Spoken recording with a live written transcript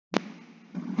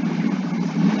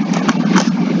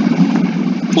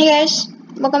Hey guys,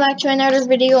 welcome back to another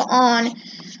video on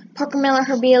Parker Miller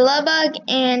Herbie Bug,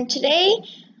 and today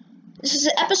this is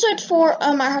episode 4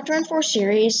 of my Heart to Run 4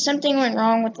 series. Something went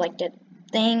wrong with like the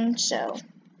thing, so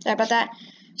sorry about that.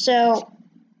 So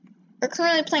we're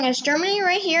currently playing as Germany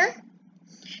right here.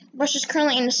 Russia's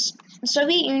currently in the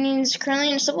Soviet Union is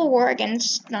currently in a civil war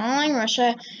against not only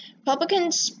Russia.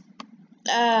 Republicans,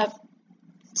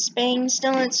 Spain's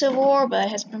still in civil war, but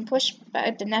has been pushed.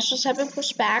 But the Nationalists have been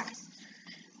pushed back.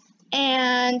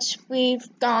 And we've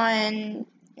gotten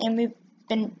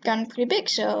pretty big,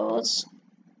 so let's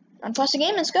unpause the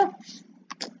game, let's go.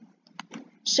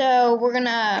 So we're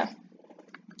gonna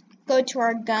go to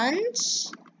our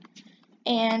guns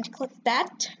and click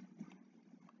that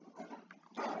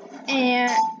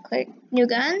and click new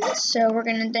guns. So we're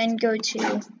gonna then go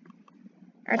to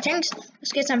our tanks.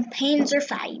 Let's get some Panzer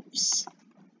Vs.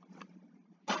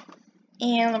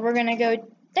 And we're gonna go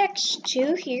next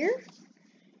to here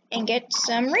and get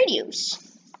some radios.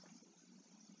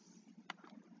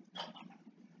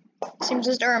 Seems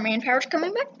as though our manpower's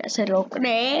coming back. I said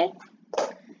okay.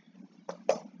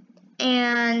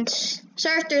 And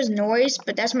sorry if there's noise,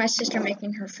 but that's my sister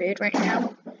making her food right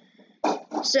now.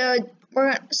 So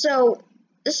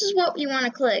this is what we want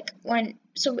to click when.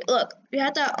 So look, we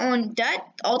have to own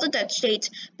all the Dutch states,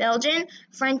 Belgian,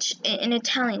 French, and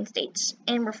Italian states,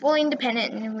 and we're fully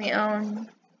independent, and we own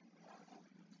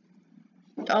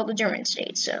all the German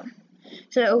states.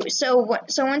 So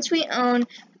once we own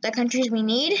the countries we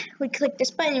need, we click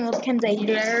this button and it becomes a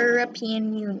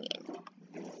European Union.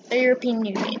 The European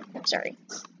Union. Sorry.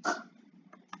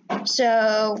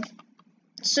 So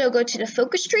go to the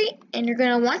focus tree and you're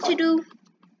gonna want to do.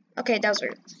 Okay, that was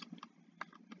weird.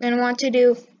 You're gonna want to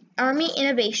do Army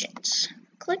Innovations.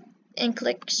 Click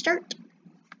Start.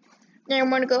 Then I'm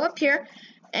gonna go up here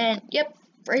and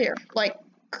right here. Like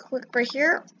click right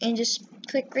here and just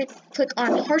click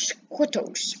on horse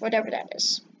quarters, whatever that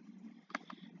is.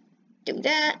 Do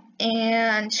that,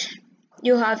 and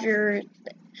you have your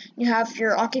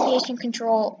occupation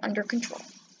control under control.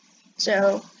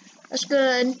 So that's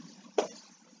good.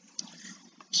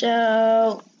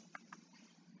 So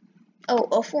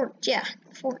forts, yeah,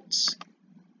 forts.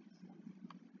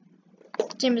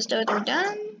 Seems as though they're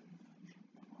done.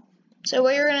 So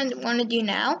what you're gonna want to do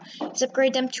now is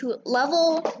upgrade them to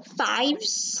level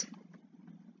 5s.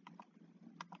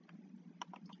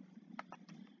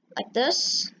 Like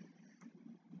this.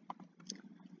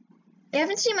 If you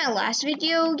haven't seen my last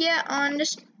video yet on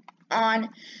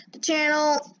the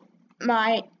channel,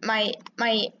 my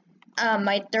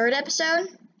third episode,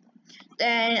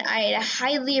 then I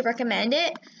highly recommend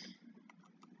it.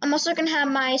 I'm also gonna have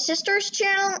my sister's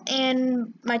channel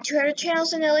and my 2 other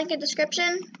channels in the link in the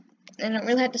description. I don't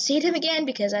really have to see them again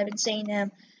because I've been saying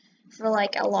them for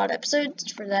like a lot of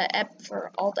episodes for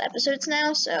all the episodes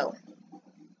now. So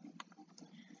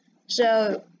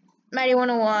Mighty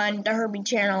 101, the Herbie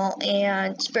channel,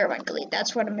 and Spare Monthly.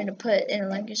 That's what I'm gonna put in the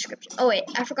link description. Oh wait,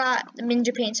 I forgot the Min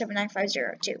Japan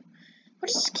 79502. What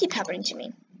does this keep happening to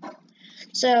me?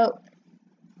 So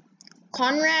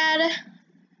Conrad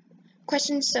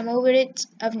questions the motives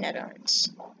of Netherlands.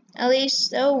 At least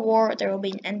though war, there will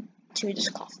be an end to this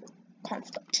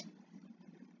conflict.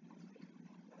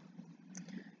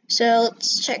 So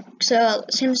let's check. So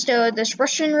it seems though this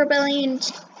Russian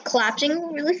rebellion's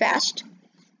collapsing really fast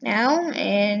now,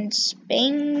 and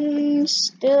Spain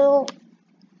still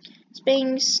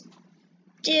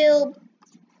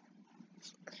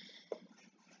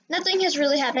nothing has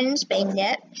really happened in Spain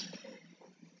yet.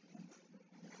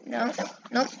 No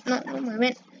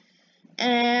movement.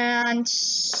 And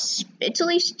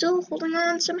Italy's still holding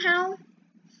on somehow.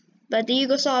 But the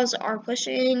Yugoslavs are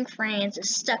pushing. France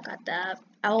is stuck at the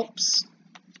Alps.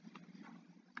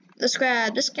 Let's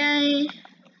grab this guy,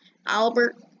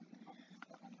 Albert.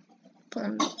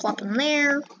 Plop him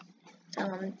there. Tell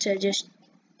him to just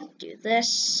do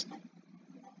this.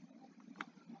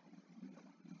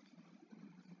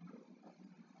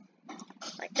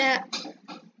 Like that.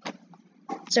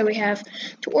 So we have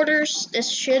 2 orders. This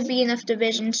should be enough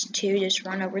divisions to just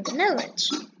run over the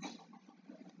Netherlands.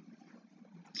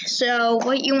 So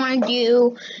what you want to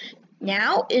do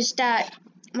now is that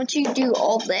once you do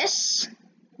all this,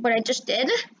 what I just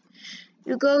did,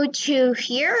 you go to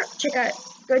here,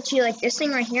 go to like this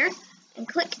thing right here, and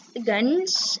click the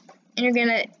guns, and you're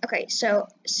gonna, okay, so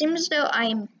it seems as though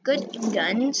I'm good in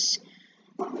guns.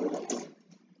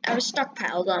 I was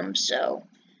stockpiled them, so,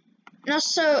 and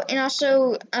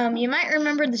also, you might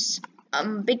remember this,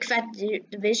 big fat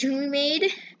division we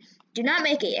made. Do not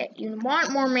make it yet. You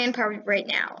want more manpower right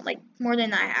now, like more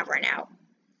than I have right now.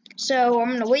 So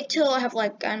I'm gonna wait till I have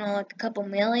like, I don't know, like a couple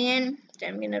million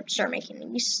then I'm gonna start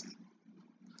making these.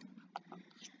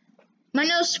 I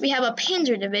noticed we have a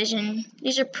Panzer division.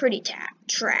 These are pretty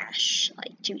trash,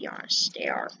 like, to be honest, they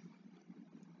are.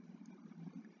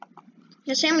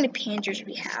 Let's see how many Panzers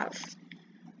we have.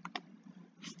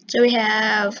 So we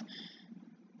have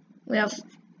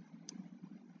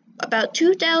about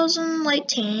 2,000 light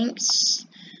tanks.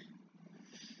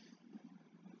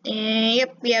 And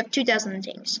yep, we have 2,000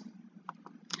 tanks.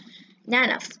 Not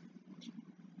enough.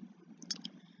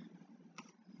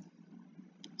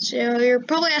 So you're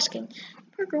probably asking,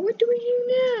 Parker, what do we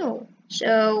do now?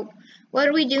 So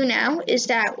what we do now is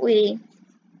that we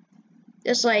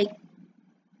just like,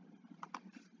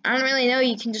 I don't really know,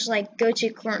 you can just like go to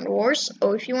current wars.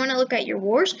 Oh, if you want to look at your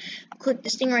wars, click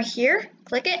this thing right here,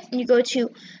 click it, and you go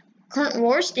to current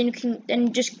wars, then you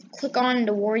can just click on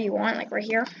the war you want, like right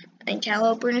here. And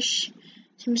Italo British.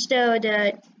 Seems though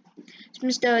the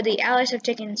Allies have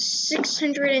taken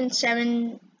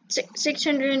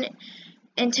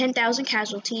 610,000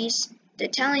 casualties. The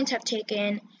Italians have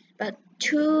taken about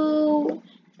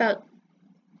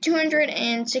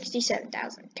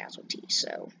 267,000 casualties.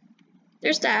 So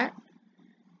there's that.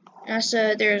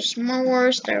 So there's more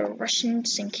wars. The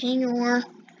Russians and King War.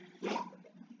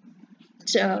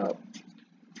 So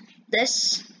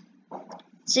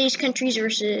these countries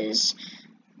versus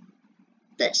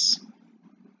this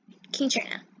King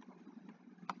China.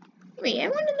 Wait, I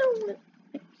want to know.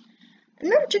 I've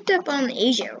never checked up on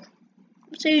Asia.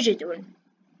 What's Asia doing?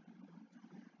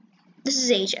 This is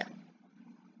Asia.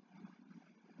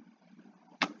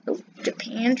 Oh,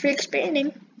 Japan's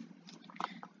re-expanding.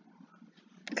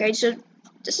 Okay, so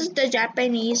this is the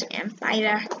Japanese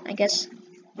Empire, I guess.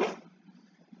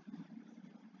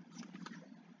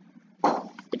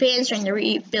 Japan's trying to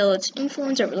rebuild its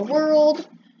influence over the world.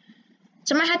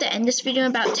 So I might have to end this video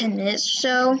in about 10 minutes or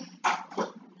so.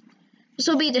 This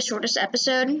will be the shortest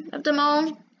episode of them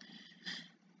all.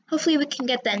 Hopefully we can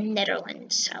get the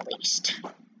Netherlands at least.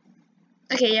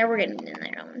 Okay, yeah, we're getting the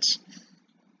Netherlands.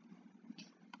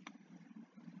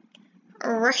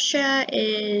 Russia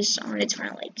is on its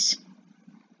front legs.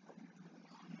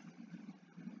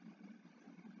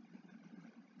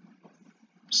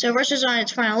 So Russia's on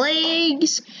its front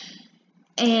legs.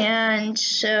 And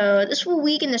so this will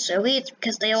weaken the Soviets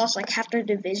because they lost like half their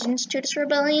divisions to this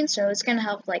rebellion. So it's going to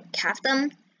help like half them.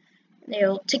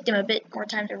 It'll take them a bit more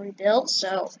time to rebuild.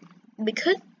 So we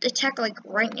could attack like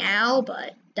right now,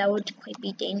 but that would quite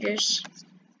be dangerous.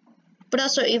 But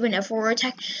also, even if we were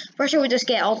attacked, Russia would just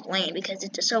get all the land because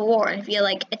it's a civil war. And if you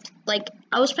like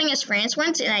I was playing as France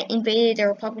once, and I invaded the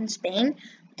Republic of Spain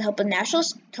with the help of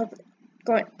nationalists.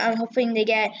 I'm hoping they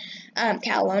get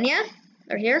Catalonia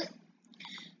or here.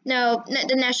 No, the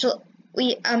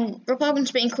Republic of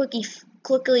Spain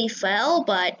quickly fell,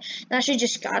 but National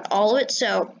just got all of it.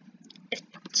 So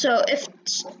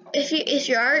if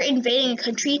you are invading a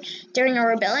country during a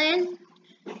rebellion,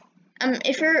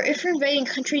 if you're invading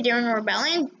a country during a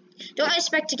rebellion, don't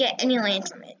expect to get any land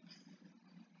from it.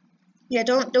 Yeah,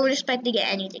 don't expect to get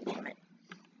anything from it.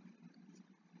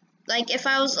 Like if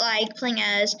I was like playing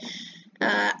as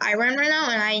Iran right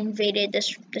now and I invaded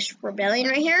this rebellion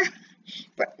right here,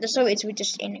 the Soviets would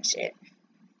just annex it.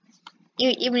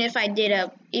 Even if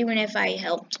I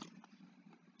helped.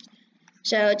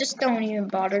 So just don't even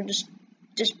bother. Just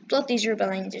let these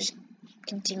rebellions just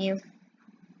continue.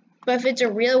 But if it's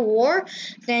a real war,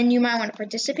 then you might want to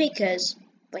participate because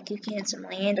like you can get some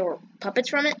land or puppets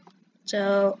from it.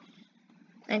 So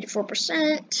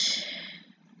 94%.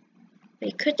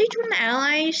 Wait, could they join the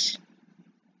Allies?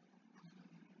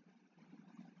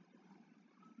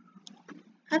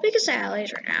 How big is the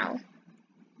Allies right now?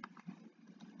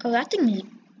 Oh, that thing is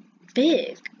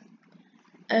big.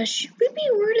 Should we be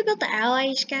worried about the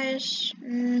Allies, guys?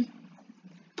 Could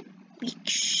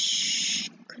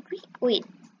we? Wait,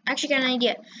 actually got an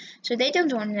idea. So they don't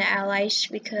join the Allies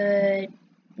because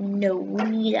no, we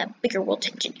need a bigger world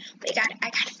tension. Wait,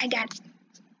 I got it.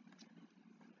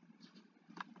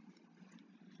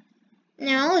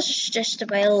 Now let's just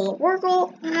buy a little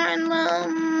Wargle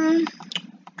and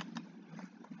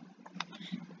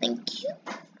thank you.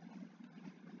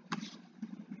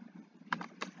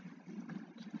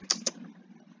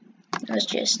 Let's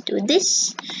just do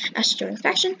this as during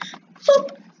faction.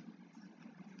 Boop.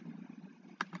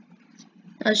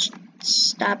 Let's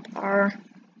stop our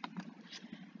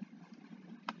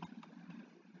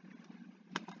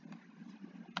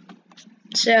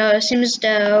so it seems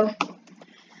though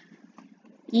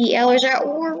the Allies are at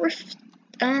war with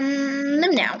them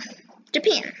now.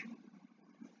 Japan.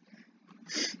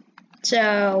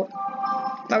 So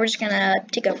we're just gonna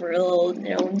take over all the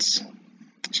Netherlands.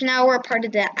 So now we're part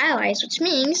of the Allies, which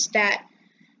means that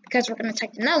because we're gonna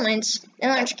attack the Netherlands. The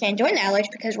Netherlands can't join the Allies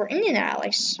because we're Indian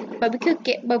allies. But we could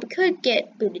get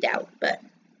booted out. But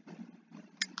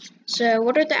so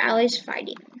what are the Allies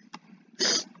fighting?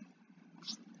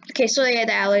 Okay, so yeah,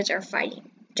 the Allies are fighting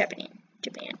Japan.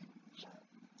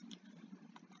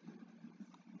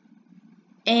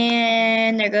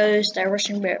 And there goes the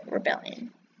Russian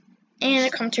rebellion. And they're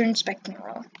come to inspect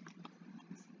normal.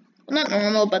 Well, not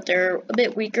normal, but they're a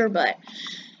bit weaker, but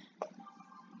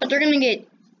they're gonna get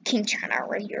King China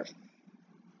right here.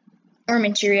 Or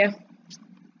Manchuria.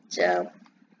 So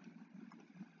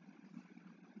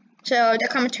the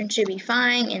common turn should be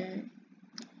fine, and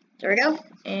there we go.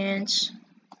 And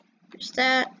there's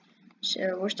that.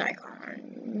 So where's the icon?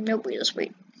 Nope, let's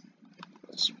wait.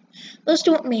 Let's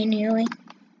do it manually.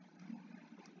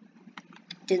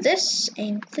 Do this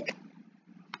and click.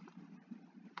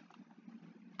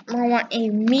 I want to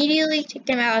immediately take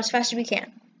them out as fast as we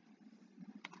can.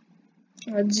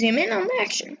 Let's zoom in on the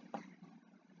action.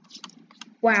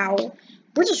 Wow,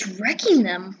 we're just wrecking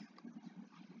them.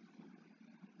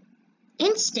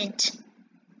 Instant.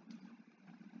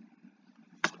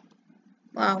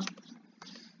 Wow.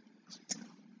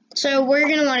 So what we're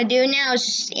gonna want to do now is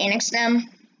just annex them.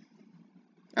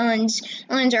 Islands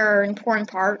are an important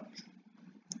part,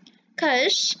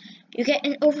 because you get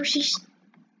an overseas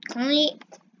colony.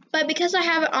 But because I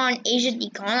have it on Asia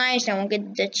decolonized, I won't get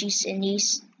the Dutch East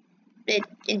Indies.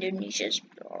 Indonesia's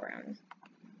all around.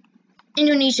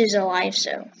 Indonesia's alive,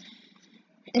 so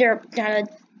they're not a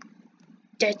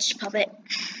Dutch puppet.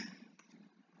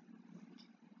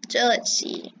 So let's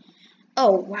see.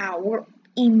 Oh wow, we're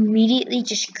immediately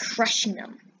just crushing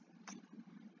them.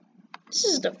 This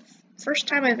is the first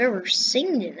time I've ever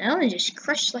seen it. I just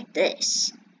crushed like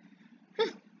this.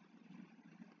 Huh.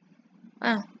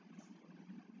 Wow.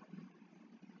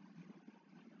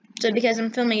 So because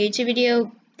I'm filming a YouTube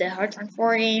video, the Hearthstone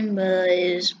 4 game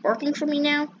is working for me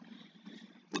now.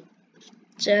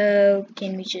 So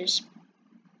can we just...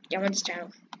 I want this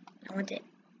channel. I want it.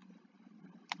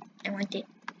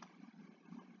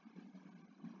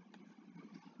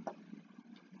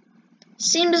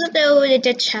 Seems as though the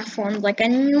Dutch have formed like a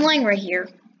line right here.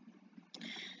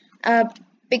 A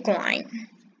big line.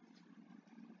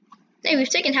 Hey, we've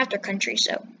taken half their country,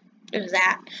 so there's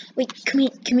that. Wait, can we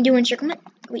do encirclement?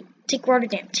 Wait, take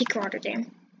Rotterdam. Take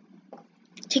Rotterdam,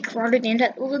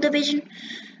 that little division.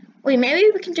 Wait,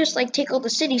 maybe we can just like take all the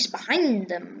cities behind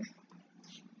them.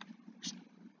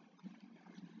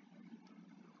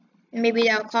 Maybe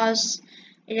that'll cause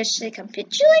it just to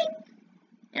capitulate?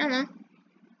 I don't know.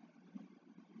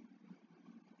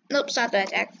 Nope, stop the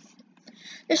attack.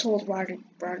 This whole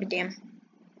Rotterdam.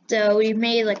 So we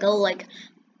made like a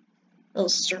little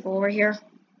circle over here.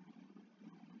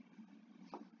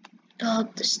 Oh,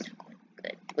 this is not going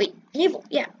good. Wait, naval,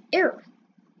 yeah, air.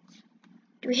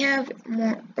 Do we have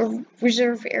more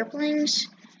reserve airplanes?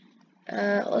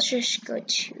 Let's just go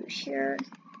to here.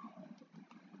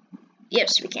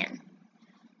 Yes, we can.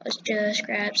 Let's just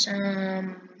grab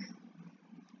some.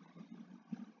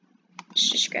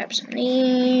 Let's just grab some of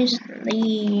these, and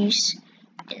these,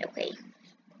 and okay.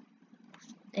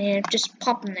 And just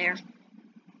pop them there.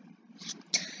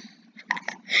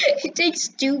 It takes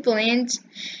 2 planes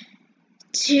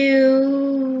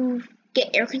to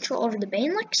get air control over the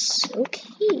Benelux.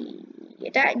 Okay,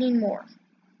 that I need more.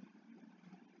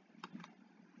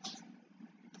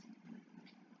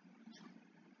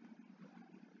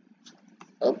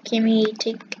 Oh, can we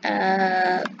take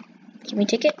it?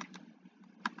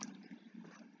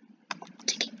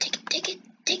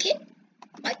 Take it.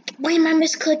 Why am I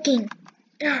misclicking?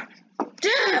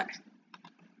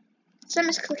 It's not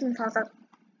misclicking, Parker.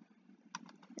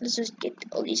 Let's just get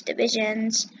all these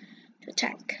divisions to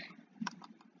attack.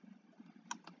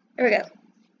 There we go.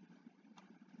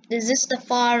 Is this the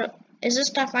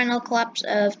final collapse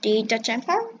of the Dutch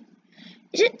Empire?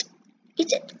 Is it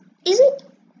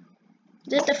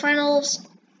the final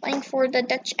line for the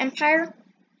Dutch Empire?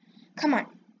 Come on,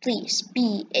 please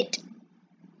be it.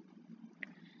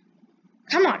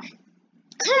 Come on.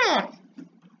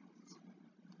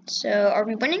 So, are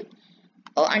we winning?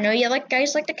 Oh, I know you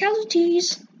guys like the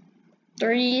casualties.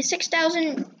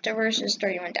 36,000 versus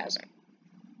 31,000.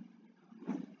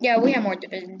 Yeah, we have more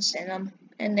divisions than them,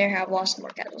 and they have lost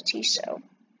more casualties, so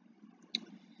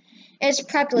it's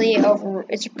practically over.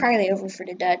 It's practically over for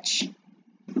the Dutch.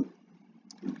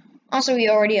 Also, we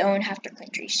already own half their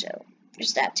country, so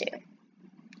there's that too.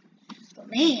 But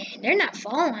man, they're not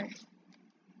falling.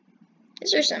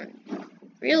 These are some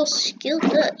real skilled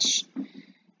Dutch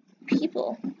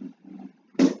people.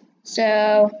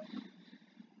 So,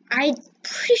 I'm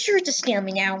pretty sure it's a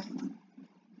stalemate now.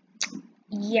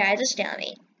 Yeah, it's a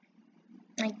stalemate.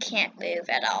 I can't move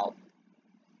at all.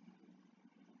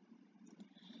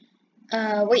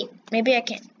 Wait, maybe I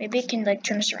can. Maybe I can like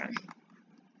turn this around.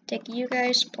 Take you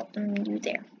guys, put them you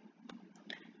there.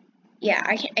 Yeah,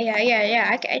 I can. Yeah.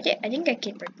 I think I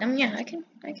can break them. Yeah, I can.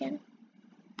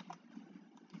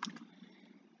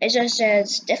 It just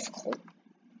says difficult.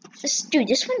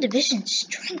 This one division's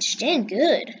trying to stand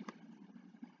good.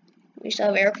 We still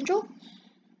have air control.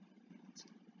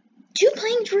 Two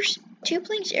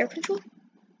planes air control.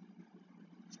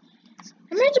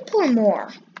 I'm gonna have to pour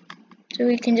more, so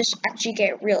we can just actually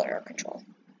get real air control.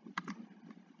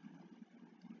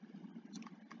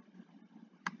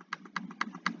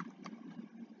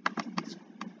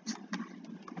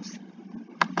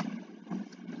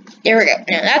 There we go.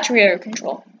 Now that's real air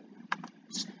control.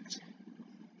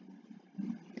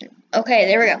 Okay,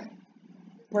 there we go.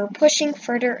 We're pushing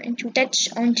further into Dutch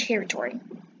owned territory.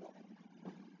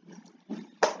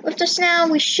 With this now,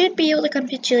 we should be able to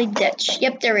capitulate Dutch.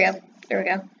 Yep, there we go. There we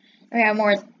go. We have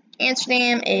more.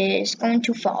 Amsterdam is going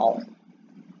to fall.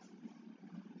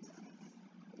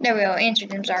 There we go.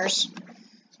 Amsterdam's ours.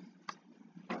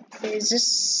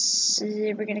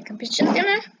 We're gonna capitulate them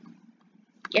now?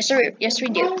 Yes, sir. Yes, we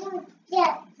do.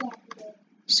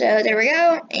 So there we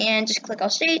go, and just click all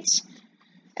states.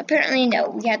 Apparently, no.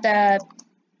 We have to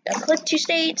click 2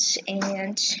 states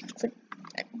and click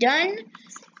done,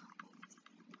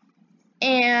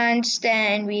 and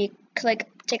then we click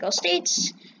take all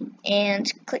states and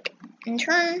click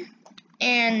return,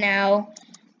 and now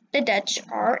the Dutch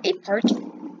are a part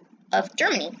of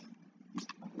Germany.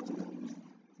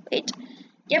 Wait,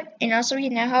 yep, and also we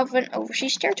now have an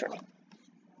overseas territory.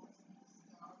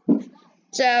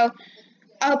 So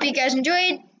I hope you guys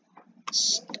enjoyed.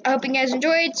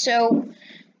 So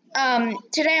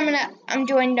today I'm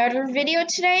doing another video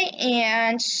today,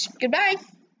 and goodbye.